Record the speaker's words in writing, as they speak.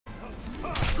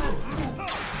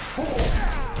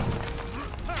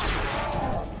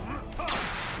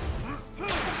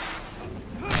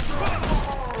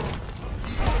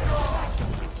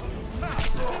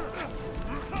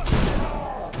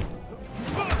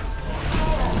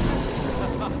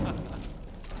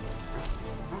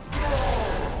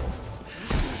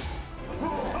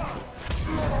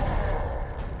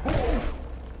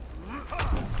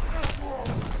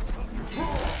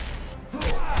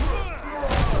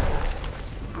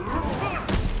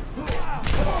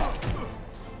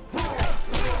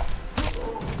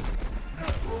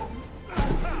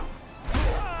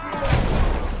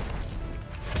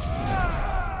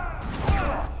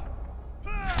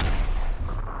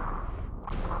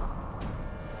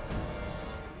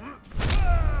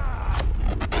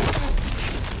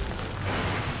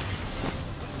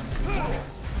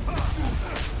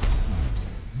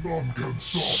can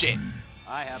stop Shit. me.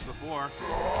 I have before.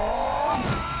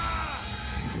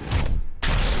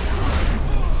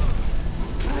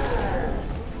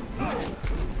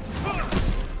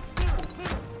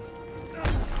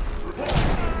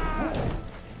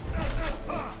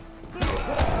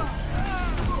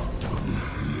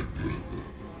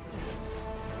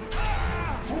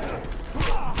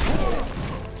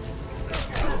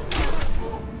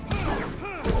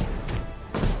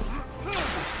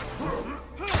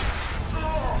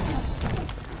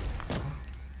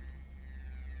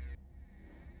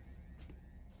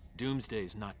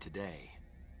 Doomsday's not today.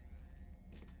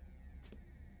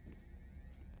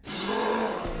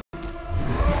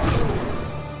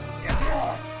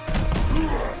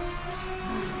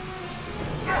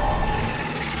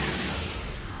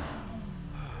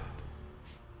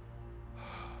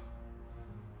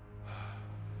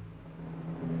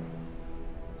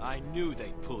 I knew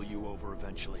they'd pull you over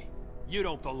eventually. You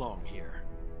don't belong here.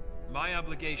 My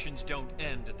obligations don't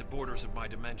end at the borders of my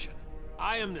dimension.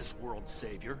 I am this world's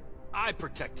savior. I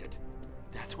protect it.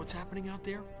 That's what's happening out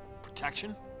there?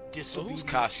 Protection? So Disobedient whose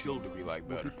costume children do we like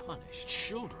will better? be punished.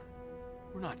 Children?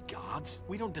 We're not gods.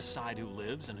 We don't decide who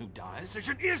lives and who dies.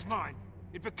 Decision is mine!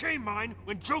 It became mine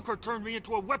when Joker turned me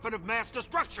into a weapon of mass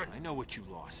destruction! I know what you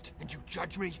lost. And you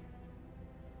judge me?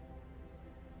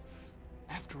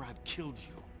 After I've killed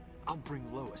you, I'll bring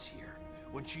Lois here.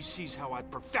 When she sees how I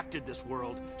perfected this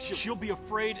world, she'll be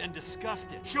afraid and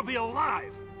disgusted. She'll be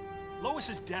alive!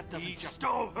 Lois's death doesn't He just...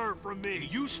 stole her from me!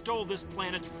 You stole this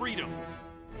planet's freedom.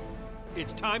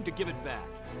 It's time to give it back.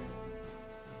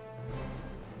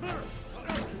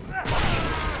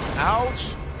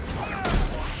 Ouch!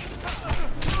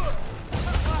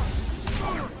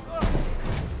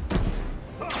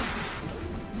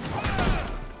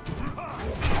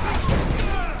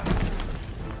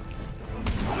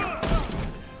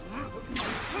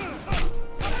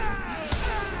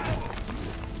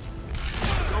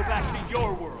 Go back to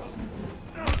your world.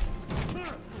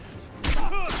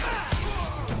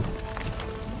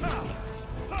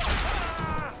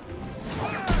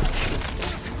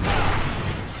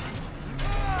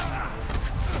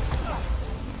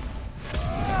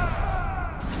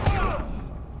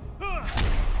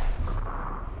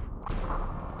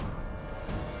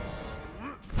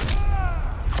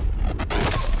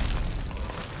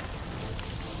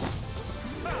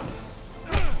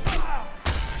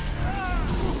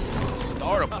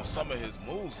 Startup on some of his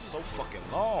moves is so fucking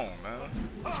long, man.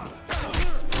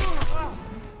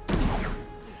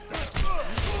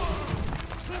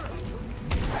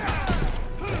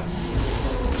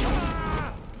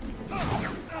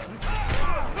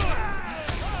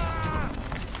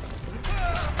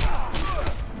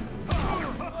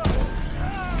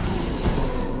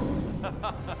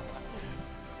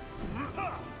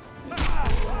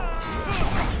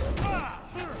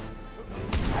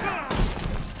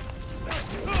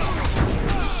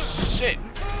 Shit.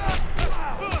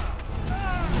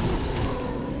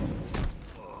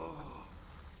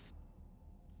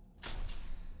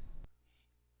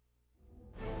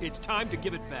 It's time to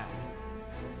give it back.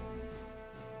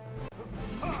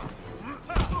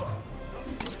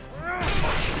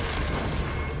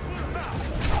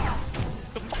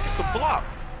 The fuck is the block?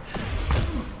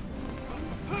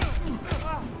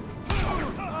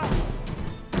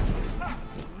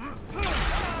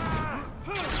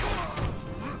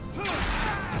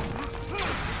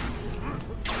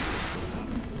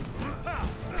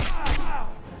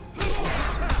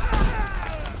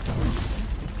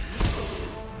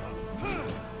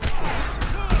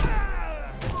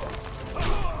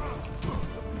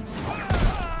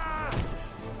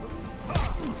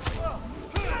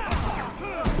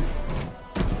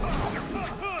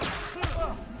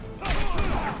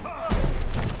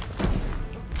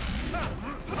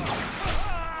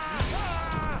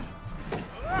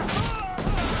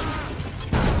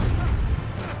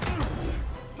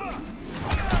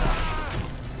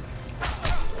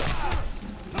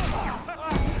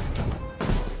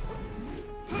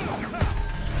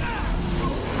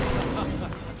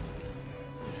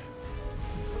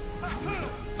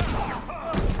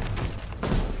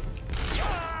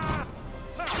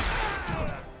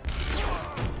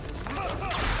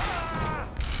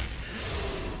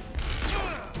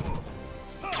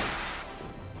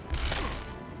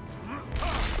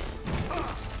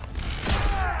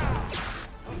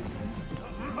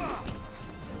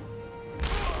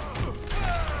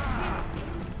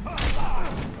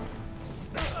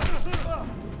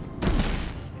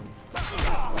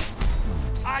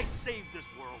 I saved this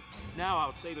world. Now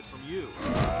I'll save it from you.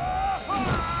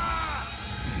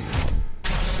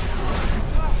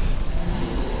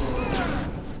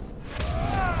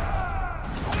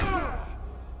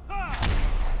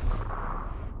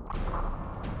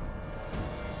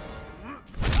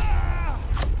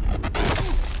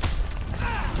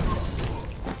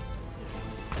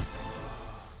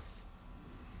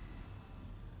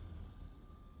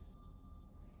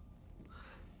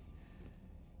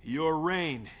 Your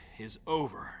reign is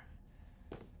over.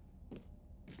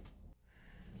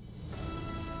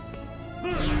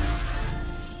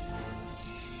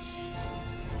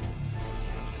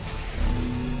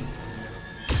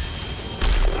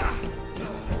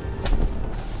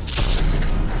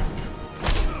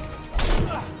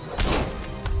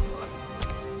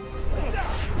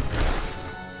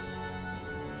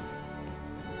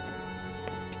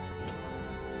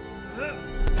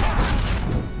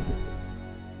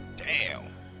 Damn.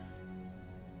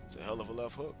 It's a hell of a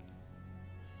left hook.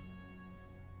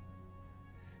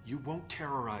 You won't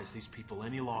terrorize these people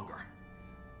any longer.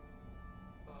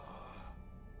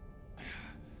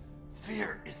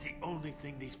 Fear is the only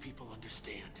thing these people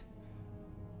understand.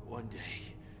 One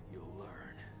day, you'll learn.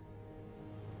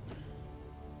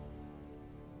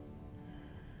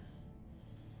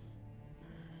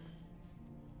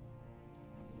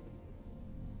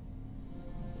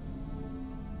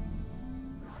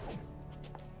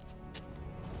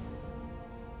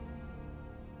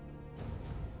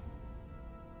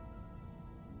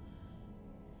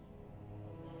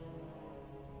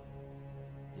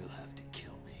 You'll have to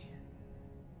kill me.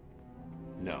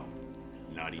 No,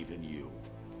 not even you.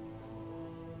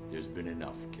 There's been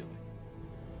enough killing.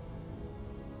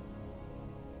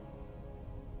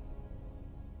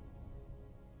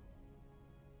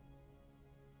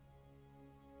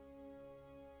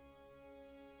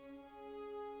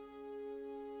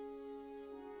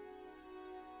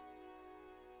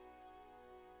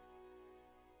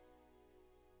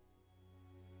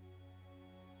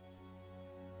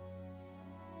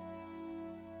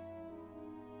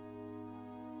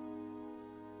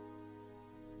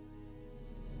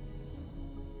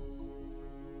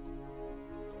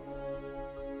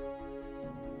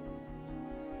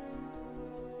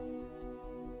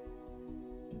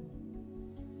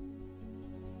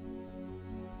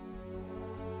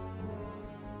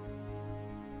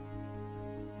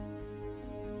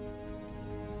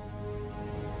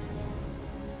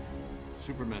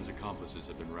 Superman's accomplices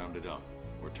have been rounded up,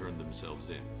 or turned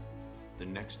themselves in. The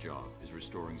next job is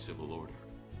restoring civil order.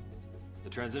 The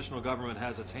transitional government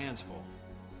has its hands full.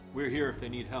 We're here if they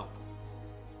need help.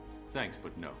 Thanks,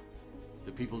 but no.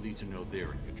 The people need to know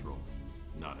they're in control,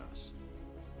 not us.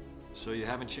 So you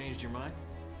haven't changed your mind?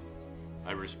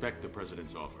 I respect the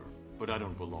president's offer, but I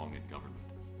don't belong in government.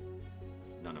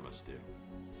 None of us do.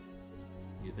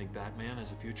 You think Batman has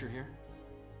a future here?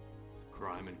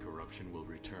 Crime and corruption will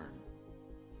return.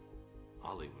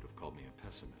 Ollie would have called me a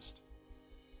pessimist.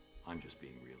 I'm just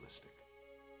being realistic.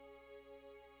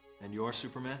 And you're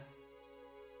Superman?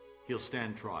 He'll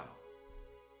stand trial.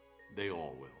 They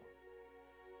all will.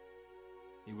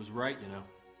 He was right, you know.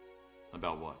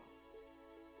 About what?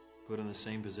 Put in the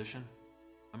same position,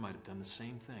 I might have done the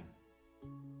same thing.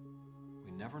 We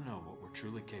never know what we're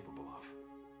truly capable of.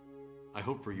 I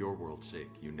hope for your world's sake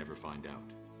you never find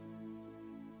out.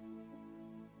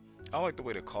 I like the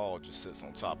way the call just sits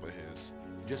on top of his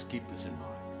Just keep this in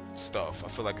mind. stuff. I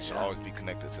feel like it should always be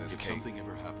connected to his If case. something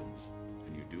ever happens,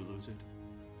 and you do lose it,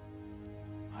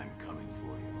 I'm coming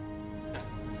for you.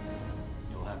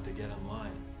 You'll have to get in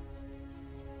line.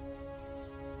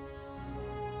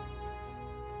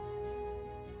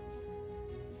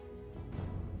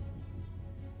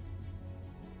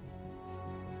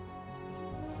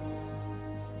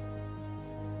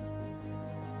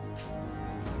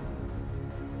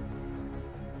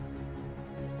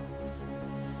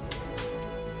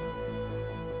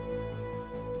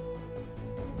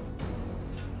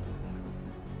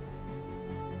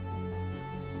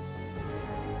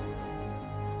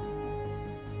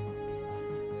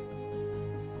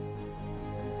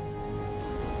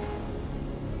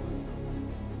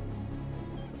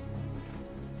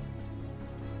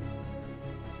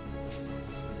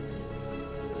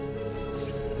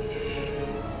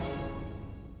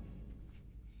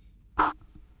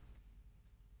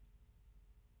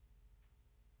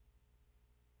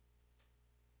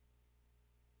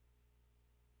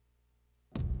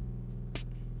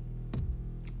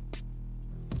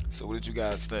 So what did you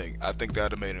guys think? I think that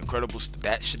would have made an incredible.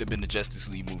 That should have been the Justice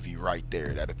League movie right there.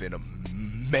 That'd have been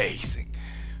amazing.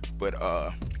 But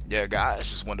yeah, guys,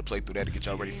 just wanted to play through that to get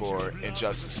y'all ready for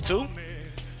Injustice 2.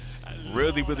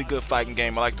 Really, really good fighting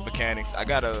game. I like the mechanics. I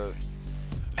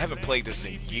haven't played this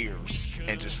in years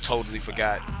and just totally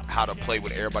forgot how to play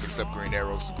with everybody except Green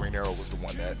Arrow. So Green Arrow was the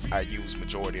one that I used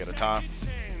majority of the time.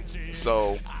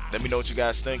 So let me know what you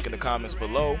guys think in the comments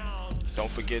below. Don't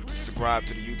forget to subscribe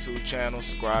to the YouTube channel.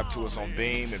 Subscribe to us on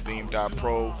Beam at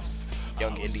beam.pro.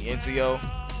 YungIndyEnzio.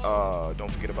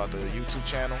 Don't forget about the YouTube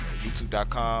channel,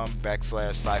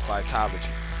 youtube.com/syfytology.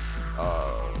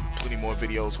 plenty more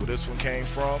videos where this one came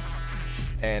from.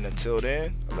 And until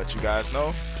then, I'll let you guys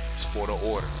know, it's for the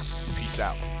order. Peace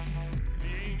out.